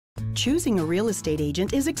Choosing a real estate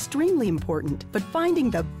agent is extremely important, but finding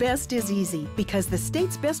the best is easy because the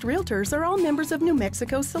state's best realtors are all members of New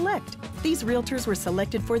Mexico Select. These realtors were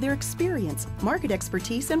selected for their experience, market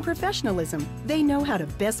expertise, and professionalism. They know how to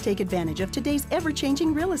best take advantage of today's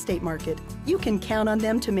ever-changing real estate market. You can count on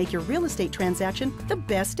them to make your real estate transaction the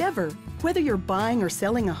best ever. Whether you're buying or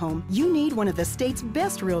selling a home, you need one of the state's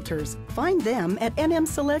best realtors. Find them at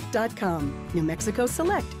nmselect.com. New Mexico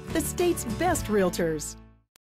Select, the state's best realtors.